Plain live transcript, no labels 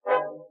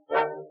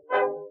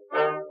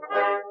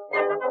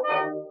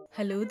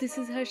Hello, this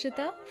is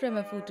Harshita from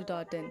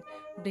FO2.in,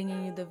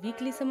 bringing you the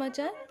weekly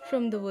Samachar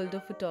from the world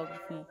of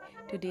photography.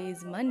 Today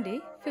is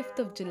Monday, 5th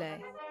of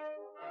July.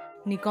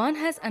 Nikon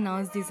has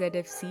announced the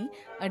ZFC,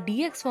 a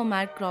DX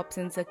format crop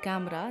sensor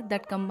camera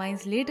that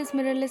combines latest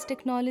mirrorless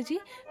technology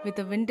with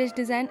a vintage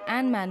design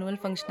and manual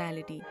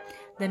functionality.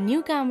 The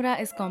new camera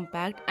is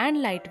compact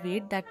and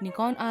lightweight that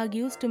Nikon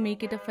argues to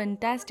make it a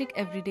fantastic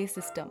everyday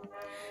system.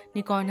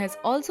 Nikon has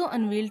also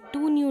unveiled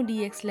two new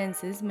DX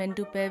lenses meant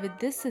to pair with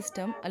this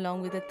system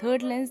along with a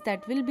third lens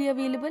that will be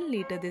available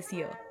later this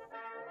year.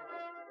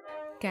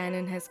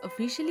 Canon has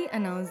officially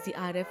announced the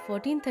RF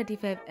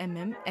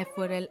 1435mm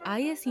f4L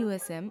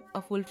ISUSM,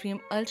 a full-frame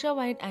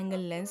ultra-wide-angle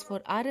lens for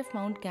RF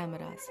mount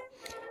cameras.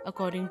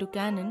 According to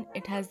Canon,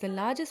 it has the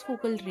largest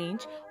focal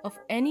range of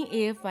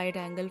any AF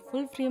wide-angle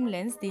full-frame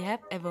lens they have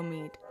ever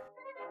made.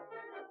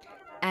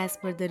 As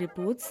per the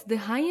reports, the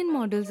high-end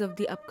models of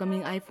the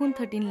upcoming iPhone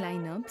 13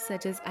 lineup,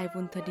 such as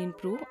iPhone 13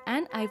 Pro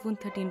and iPhone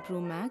 13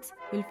 Pro Max,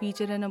 will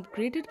feature an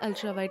upgraded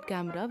ultra-wide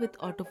camera with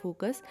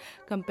autofocus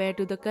compared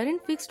to the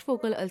current fixed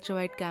focal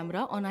ultra-wide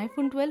camera on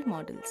iPhone 12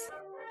 models.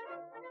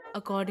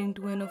 According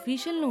to an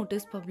official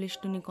notice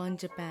published to Nikon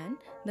Japan,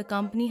 the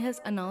company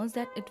has announced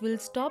that it will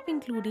stop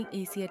including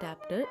AC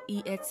adapter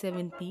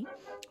EH7P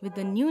with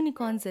the new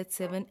Nikon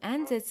Z7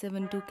 and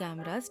Z7 II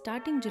cameras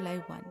starting July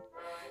 1.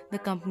 The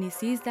company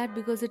says that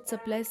because it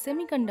supplies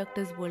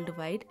semiconductors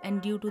worldwide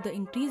and due to the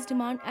increased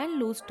demand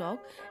and low stock,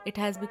 it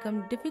has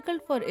become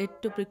difficult for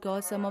it to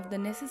procure some of the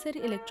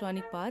necessary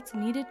electronic parts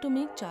needed to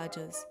make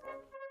chargers.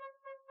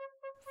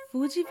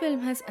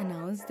 Fujifilm has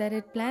announced that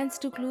it plans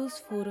to close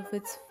 4 of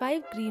its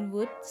 5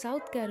 Greenwood,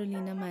 South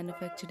Carolina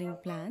manufacturing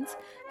plants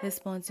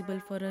responsible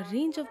for a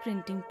range of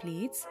printing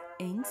plates,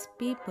 inks,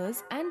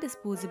 papers, and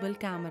disposable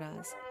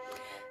cameras.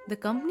 The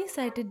company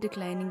cited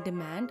declining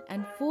demand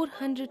and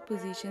 400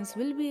 positions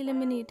will be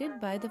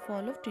eliminated by the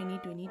fall of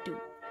 2022.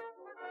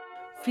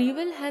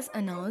 Freewell has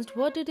announced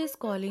what it is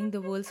calling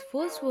the world's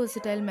first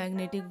versatile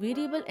magnetic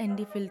variable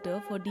ND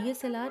filter for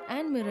DSLR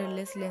and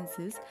mirrorless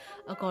lenses.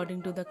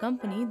 According to the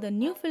company, the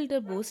new filter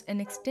boasts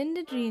an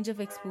extended range of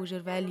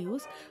exposure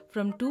values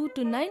from 2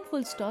 to 9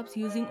 full stops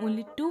using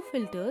only 2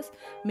 filters,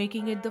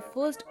 making it the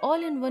first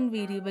all-in-one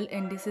variable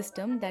ND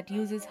system that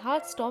uses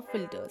hard stop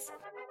filters.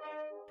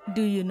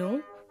 Do you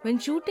know? When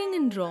shooting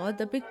in RAW,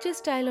 the picture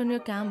style on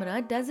your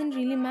camera doesn't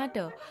really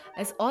matter,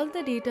 as all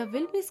the data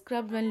will be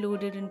scrubbed when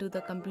loaded into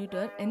the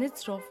computer in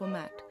its RAW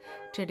format.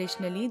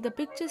 Traditionally, the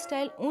picture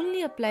style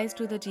only applies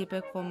to the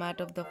JPEG format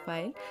of the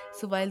file,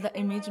 so while the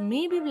image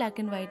may be black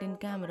and white in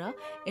camera,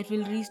 it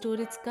will restore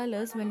its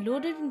colors when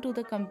loaded into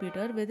the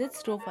computer with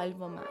its RAW file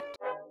format.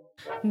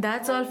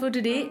 That's all for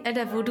today at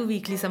FO2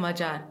 Weekly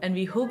Samachar, and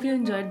we hope you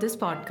enjoyed this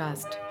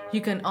podcast. You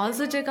can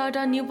also check out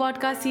our new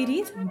podcast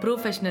series,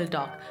 Professional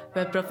Talk,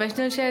 where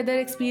professionals share their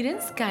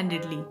experience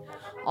candidly.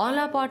 All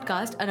our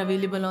podcasts are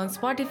available on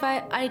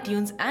Spotify,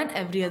 iTunes, and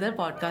every other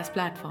podcast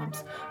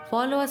platforms.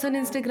 Follow us on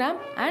Instagram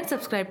and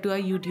subscribe to our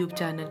YouTube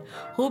channel.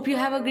 Hope you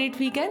have a great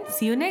weekend.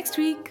 See you next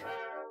week.